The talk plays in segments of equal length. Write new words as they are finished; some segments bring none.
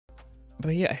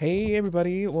But yeah, hey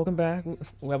everybody, welcome back.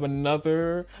 We have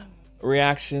another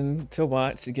reaction to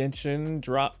watch. Genshin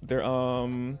dropped their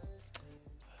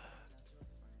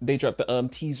they dropped the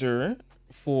teaser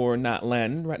for Not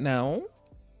Land right now.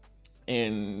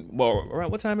 And well,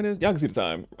 around what time it is? Y'all can see the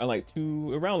time.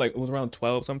 It was around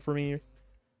 12 something for me.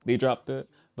 They dropped it.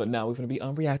 But now we're gonna be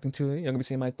reacting to it. Y'all gonna be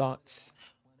seeing my thoughts.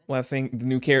 Well, I think the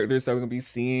new characters that we're gonna be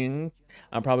seeing,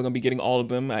 I'm probably gonna be getting all of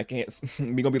them. I can't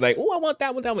be gonna be like, oh, I want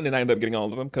that one, and I end up getting all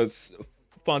of them because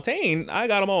Fontaine, I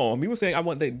got them all. People saying I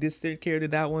want this character,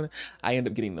 that one, I end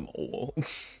up getting them all.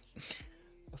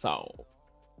 So,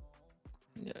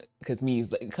 yeah, because me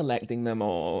is like collecting them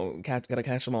all, gotta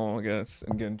catch them all, I guess.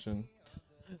 In Genshin,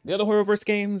 the other Horrorverse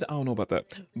games, I don't know about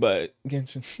that, but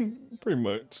Genshin, pretty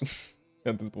much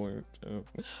at this point.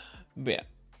 But yeah.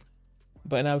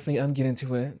 But now I'm getting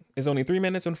into it. It's only 3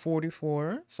 minutes and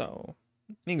 44, so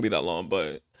it ain't gonna be that long,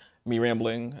 but me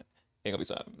rambling ain't gonna be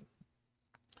something.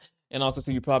 And also,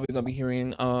 so you're probably gonna be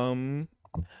hearing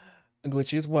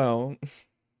glitchy as well.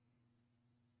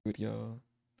 Good, y'all.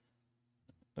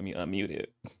 Let me unmute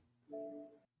it.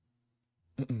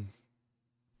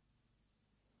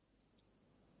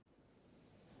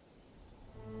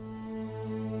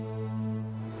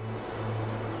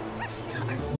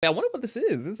 I wonder what this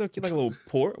is. This is like a little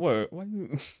port. What?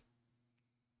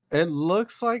 It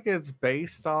looks like it's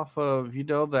based off of, you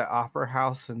know, the Opera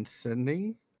House in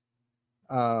Sydney.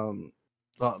 Well,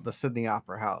 the Sydney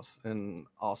Opera House in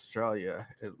Australia.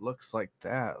 It looks like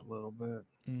that a little bit.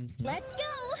 Let's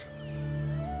go!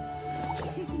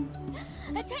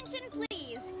 Attention,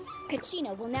 please!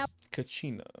 Kachina will now...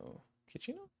 Kachino? She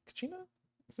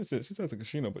says a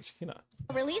Kachino, but Kachina.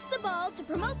 Release the ball to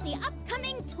promote the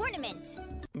upcoming tournament.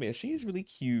 Man, she's really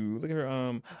cute. Look at her,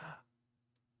 I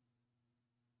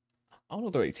don't know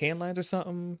if they're like tan lines or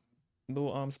something.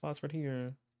 Little spots right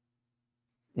here.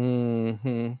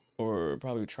 Or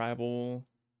probably tribal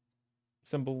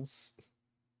symbols.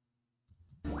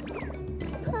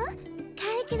 Huh?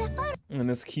 Gotta get a photo. And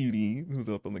this cutie who's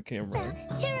up on the camera.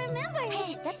 To remember,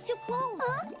 hey, that's too close.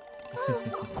 Huh?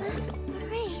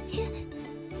 Great.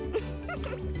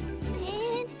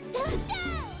 And no,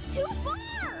 too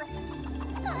far.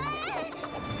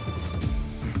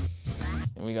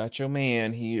 And we got your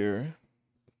man here.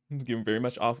 Giving very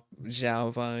much off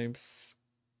Zhao vibes.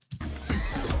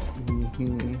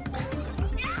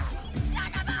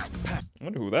 I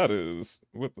wonder who that is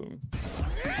with them.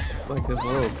 Like his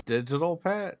little digital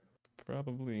pet?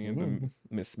 Probably. And then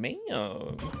Miss Ma'am.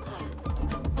 What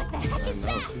the heck is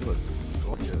that? She looks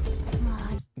gorgeous.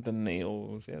 The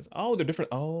nails, yes. Oh, they're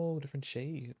different. Oh, different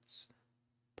shades.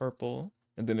 Purple.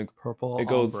 And then Purple it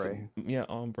goes, ombre. yeah,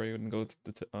 ombre, and goes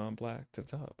to the black to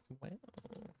the top. Wow.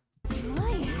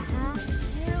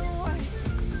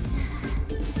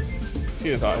 She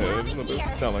is hot head.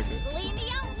 Sound like it. Leave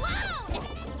me alone!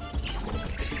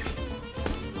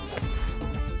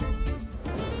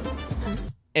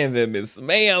 And then Miss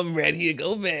Ma'am ready to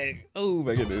go back. Oh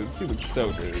my goodness, she looks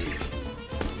so good.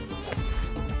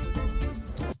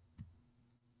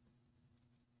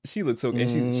 She looks so good.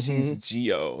 She's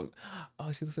Geo.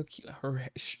 Oh, she looks so cute.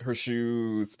 Her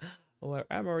shoes. Oh,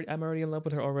 I'm already in love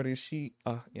with her already. She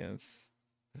yes.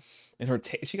 And her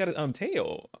she got a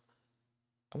tail.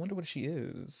 I wonder what she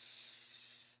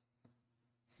is.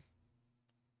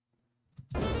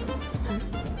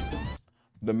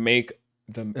 A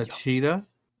cheetah?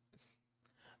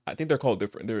 I think they're called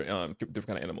different. They're different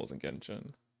kind of animals in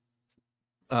Genshin.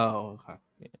 Oh, okay.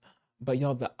 Yeah. But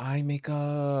y'all, the eye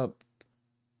makeup,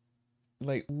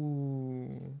 like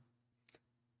ooh,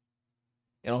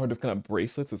 and all her different kind of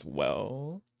bracelets as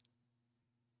well.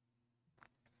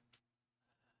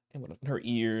 And what else? Her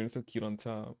ears, so cute on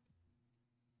top.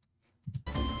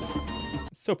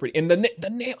 So pretty. And the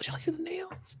nails, y'all see the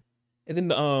nails? And then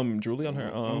the jewelry on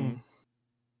her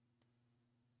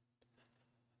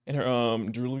and her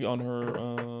jewelry on her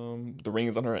the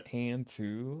rings on her hand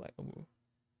too. Like, ooh,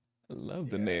 I love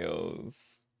the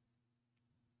nails.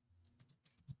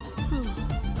 Is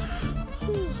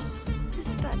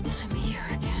it that time of year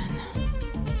again?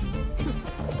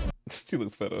 She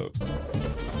looks fed up.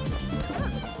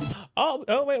 Oh,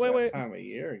 wait. Time of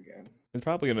year again. It's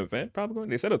probably an event, probably.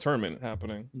 They said a tournament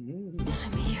happening.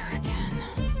 Time of year again.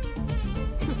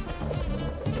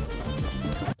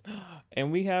 And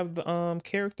we have the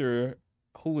character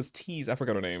who was teased. I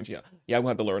forgot her names. Yeah, we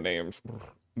have to learn names.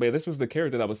 But this was the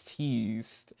character that was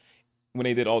teased when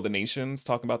they did all the nations,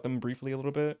 talking about them briefly a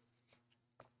little bit.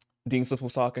 Dingsliff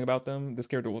was talking about them. This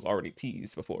character was already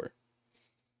teased before.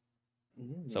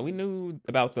 So we knew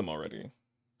about them already.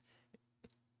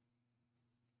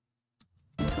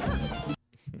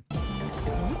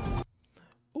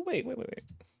 Wait.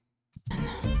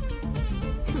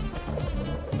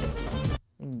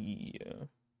 Yeah.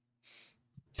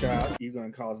 Child, you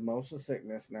gonna cause motion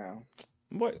sickness now.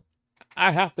 What?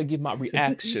 I have to give my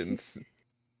reactions.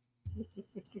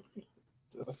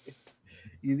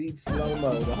 You need slow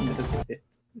mode on this bit.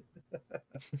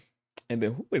 And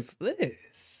then who is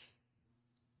this?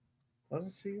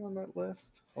 Wasn't she on that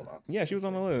list? Hold on. Yeah, she was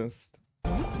on the list.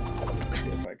 See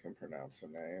if I can pronounce her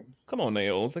name. Come on,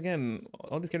 nails. Again,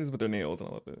 all these characters with their nails and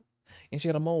all of it. And she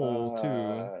had a mole,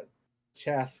 too.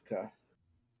 Chaska.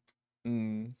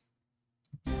 Mm.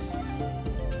 The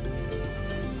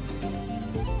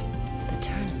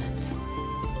tournament.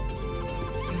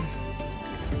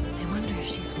 I wonder if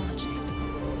she's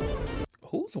watching.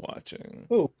 Who's watching?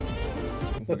 Who?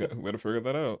 We gotta figure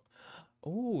that out.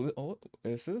 Oh,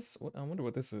 is this? What? I wonder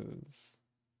what this is.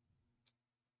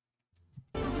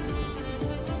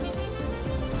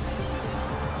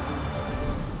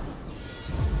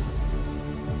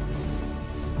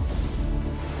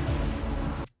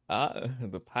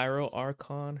 The Pyro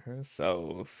Archon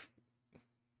herself.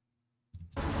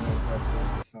 That's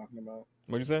what she's talking about.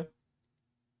 What'd you say?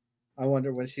 I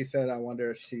wonder when she said, I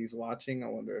wonder if she's watching. I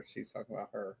wonder if she's talking about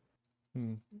her.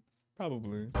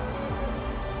 Probably.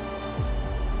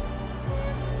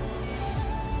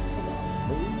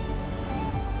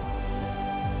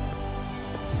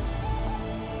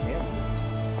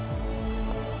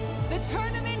 The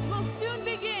tournament will soon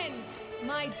begin.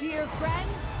 My dear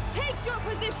friends, take your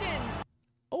positions.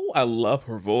 Oh, I love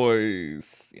her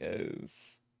voice.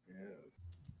 Yes.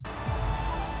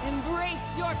 Embrace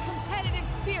your competitive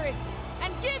spirit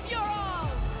and give your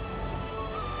all.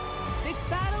 This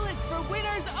battle is for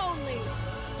winners only.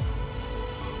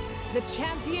 The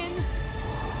champion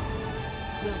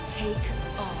will take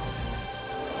all.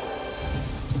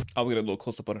 I'll get a little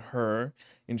close up on her,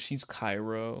 and she's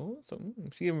Cairo. So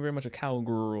she's very much a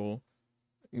cowgirl,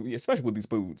 especially with these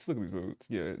boots. Look at these boots.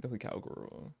 Yeah, definitely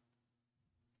cowgirl.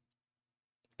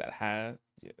 That hat,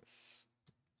 yes.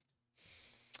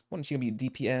 When she gonna be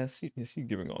DPS? Yes, she's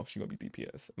giving off. She's gonna be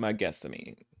DPS. My guess, I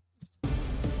mean.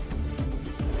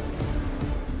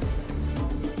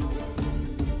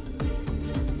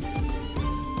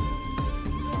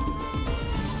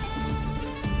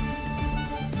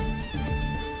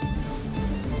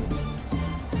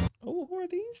 Oh, who are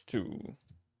these two?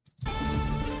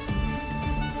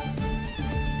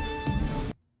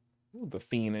 Ooh, the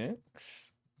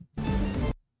Phoenix.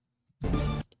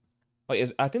 Oh,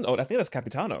 I think that's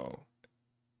Capitano.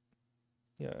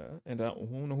 Yeah, and I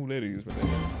don't know who that is, but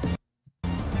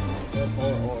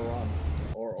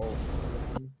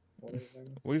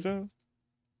what is that?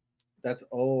 That's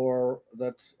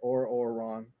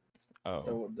Ron.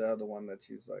 Oh, The other one that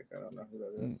she's like, I don't know who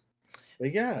that is.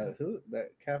 But yeah, who that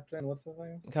captain? What's his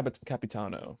name?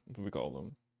 Capitano, what we call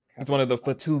him. He's one of the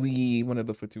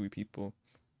Fatui people.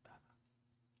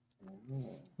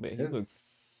 But he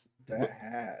looks. That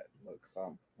hat looks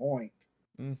on point.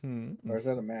 Or is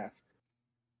that a mask?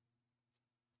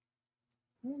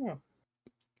 I don't know.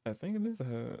 I think it is a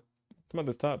hat. Come on,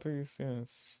 this top piece,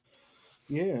 yes.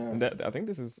 Yeah. And I think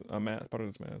this is a mask, part of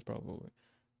this mask, probably.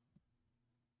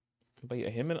 But yeah,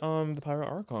 him and the Pyro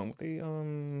Archon, what they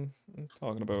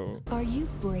talking about? Are you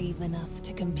brave enough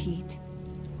to compete?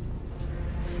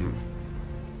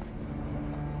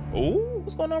 Oh,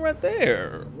 what's going on right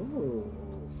there? Ooh.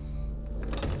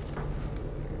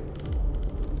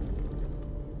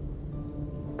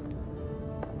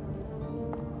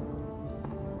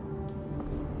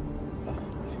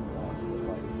 She wants the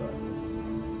light side.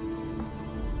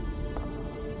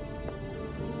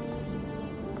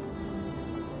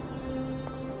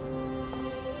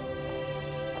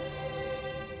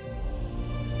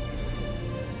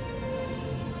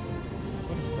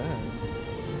 What is that?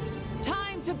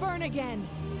 Time to burn again.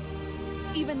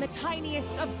 Even the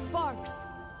tiniest of sparks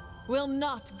will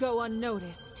not go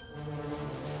unnoticed.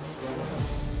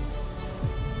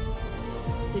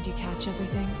 Did you catch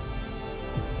everything?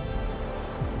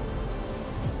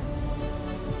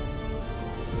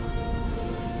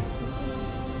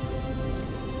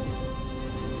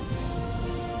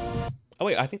 Oh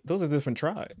wait, I think those are different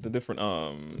tribes. The different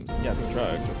yeah, I think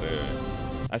tribes are there.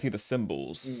 I see the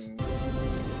symbols.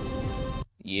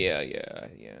 Yeah.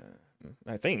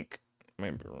 I think. I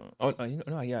might be wrong. Oh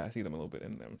no, yeah, I see them a little bit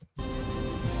in them.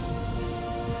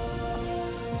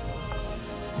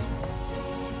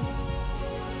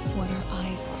 What our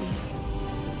eyes see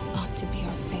ought to be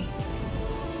our fate.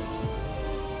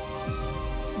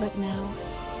 But now,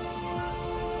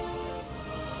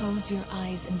 close your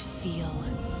eyes and feel.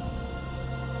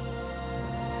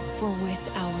 For with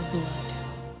our blood,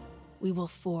 we will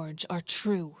forge our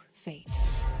true fate.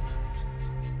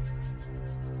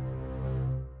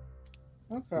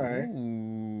 Okay.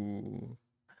 Ooh.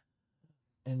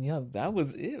 And yeah, that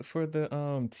was it for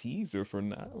the teaser for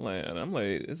Nightland. I'm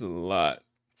like, it's a lot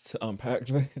to unpack.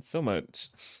 It's so much.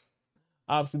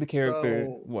 Obviously, the character.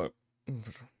 So- What?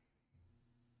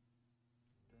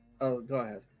 Oh, go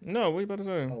ahead. No, what you about to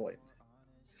say? Oh wait.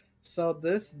 So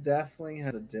this definitely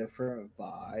has a different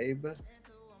vibe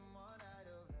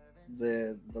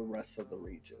than the rest of the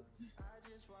regions.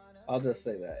 I'll just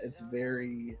say that. It's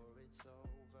very,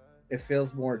 it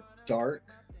feels more dark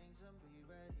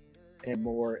and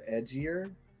more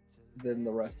edgier than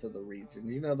the rest of the region.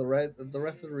 You know, the rest of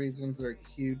the regions are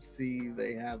cutesy.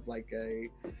 They have like a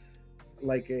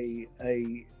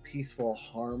peaceful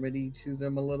harmony to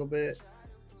them a little bit.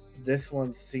 This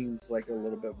one seems like a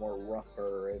little bit more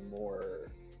rougher and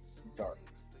more dark.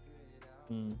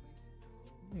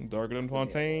 Darker than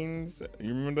Fontaine's.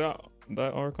 You remember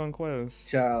that Archon quest?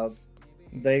 Child,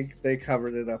 they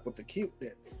covered it up with the cute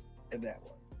bits in that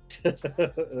one,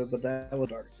 but that was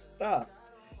dark stuff.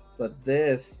 But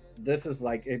this is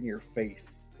like in your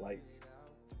face. Like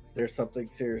there's something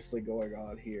seriously going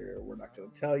on here. We're not going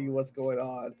to tell you what's going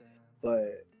on,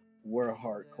 but we're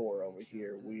hardcore over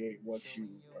here. We ain't what you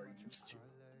are used to.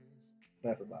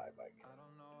 That's a vibe I get.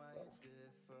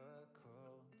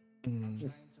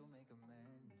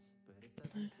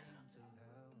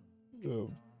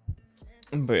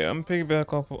 But yeah, I'm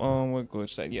piggyback off what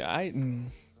Glitch said. Yeah,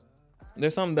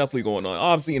 there's something definitely going on.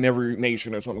 Obviously, in every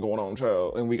nation, there's something going on,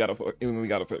 child, and we gotta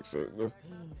fix it.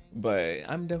 But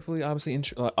I'm definitely obviously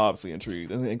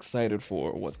intrigued and excited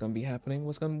for what's gonna be happening.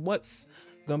 What's gonna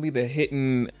be the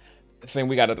hidden thing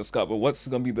we gotta discover? What's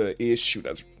gonna be the issue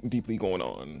that's deeply going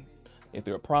on? If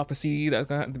there's a prophecy that's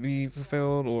gonna have to be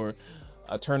fulfilled, or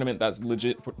a tournament that's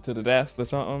legit to the death or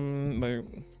something. Like,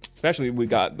 especially we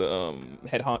got the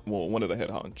one of the head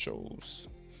honchos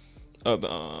of the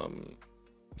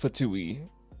Fatui,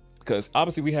 because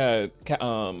obviously we had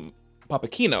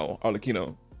Papakino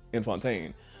Arlecchino in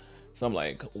Fontaine, so I'm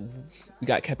like, we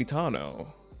got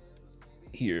Capitano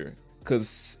here,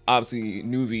 because obviously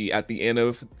Nuvi at the end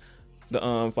of the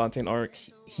Fontaine arc,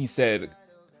 he said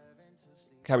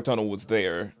Capitano was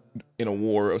there in a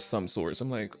war of some sort. So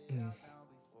I'm like,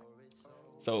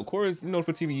 So of course, you know,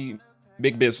 for TV,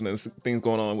 big business, things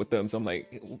going on with them. So I'm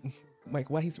like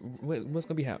what's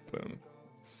gonna be happening?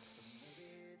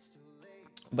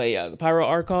 But yeah, the Pyro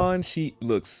Archon, she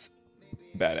looks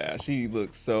badass. She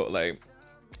looks so like,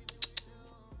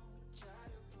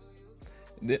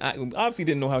 I obviously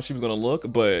didn't know how she was gonna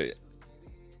look, but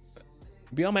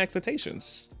beyond my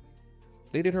expectations,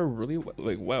 they did her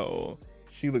really well.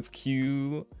 She looks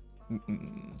cute.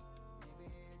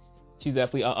 She's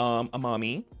definitely a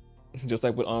mommy, just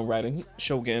like with Raiden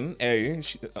Shogun.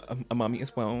 A mommy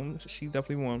as well. She's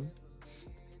definitely one.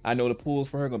 I know the pools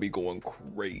for her gonna be going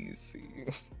crazy,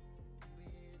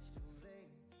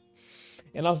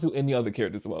 and also any other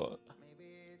characters as well.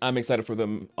 I'm excited for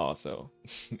them also,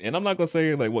 and I'm not gonna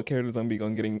say like what characters I'm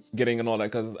getting and all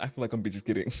that, because I feel like I'm just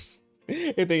getting.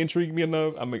 If they intrigue me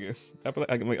enough, I feel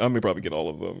like I may probably get all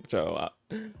of them. So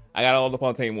I got all the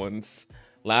Fontaine ones.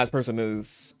 Last person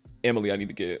is Emily. I need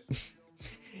to get,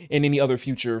 and any other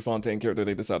future Fontaine character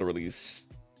they decide to release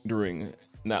during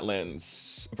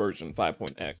Natland's version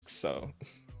 5.x. So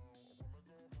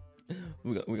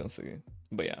we're gonna see.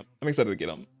 But yeah, I'm excited to get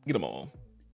them all.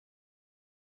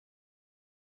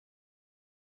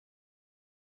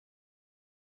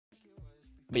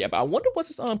 But yeah, but I wonder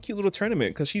what's this cute little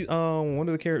tournament, because she one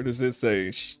of the characters did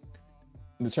say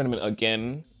this tournament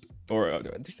again, or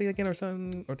did you say again or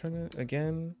something, or tournament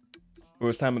again, or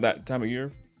it's time of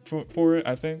year for it,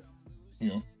 I think.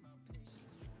 Yeah.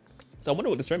 So I wonder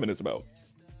what this tournament is about.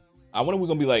 I wonder if we're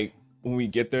gonna be like, when we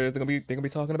get there, they're gonna be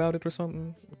talking about it or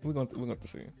something. We're gonna have to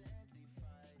see.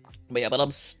 But yeah, but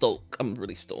I'm stoked. I'm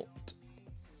really stoked.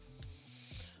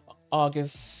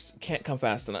 August can't come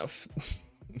fast enough.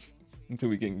 Until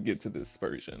we can get to this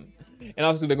version. And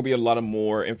obviously there gonna be a lot of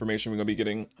more information we're gonna be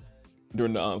getting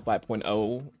during the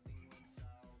 5.0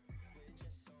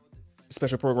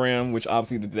 special program, which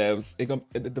obviously the devs,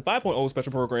 the 5.0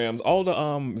 special programs, all the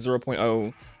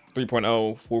 0.0,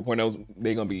 3.0,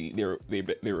 4.0,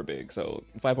 they were big. So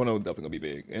 5.0 definitely gonna be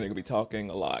big, and they're gonna be talking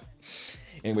a lot.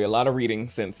 And we a lot of reading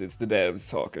since it's the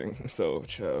devs talking. So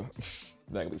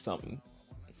that could be something.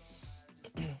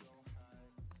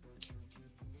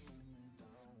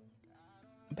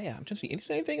 But yeah, I'm just seeing.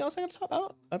 Anything else I gotta talk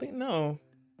about? I think no.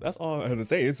 That's all I have to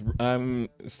say. I'm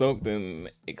stoked and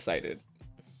excited.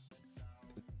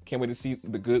 Can't wait to see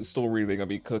the good story they're gonna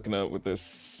be cooking up with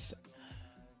this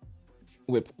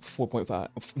with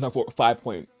 4.5, not 4,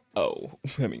 5.0.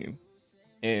 I mean,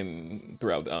 and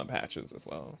throughout the patches as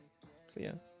well. So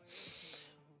yeah.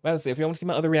 But as I say, if you want to see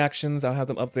my other reactions, I'll have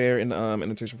them up there in the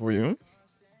description for you.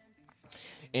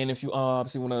 And if you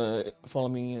obviously want to follow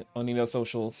me on any of the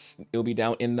socials, it'll be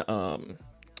down in the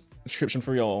description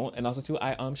for y'all. And also too,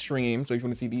 I stream, so if you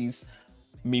want to see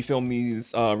me film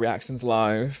these reactions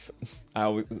live,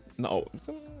 I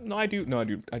do my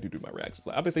reactions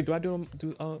live. I would say, do I do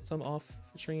some off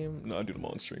stream? No, I do them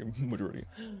on stream majority.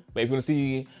 But if you want to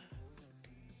see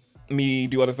me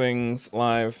do other things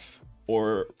live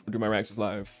or do my reactions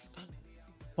live,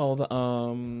 follow the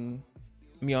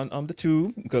me on the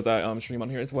tube, because I stream on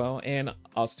here as well, and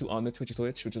also on the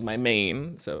Twitch, which is my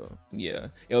main. So yeah,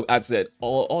 I said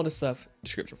all the stuff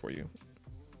description for you.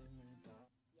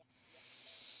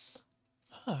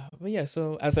 But yeah,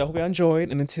 so as I hope you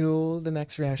enjoyed, and until the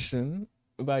next reaction,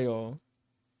 bye y'all.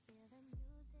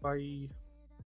 Bye.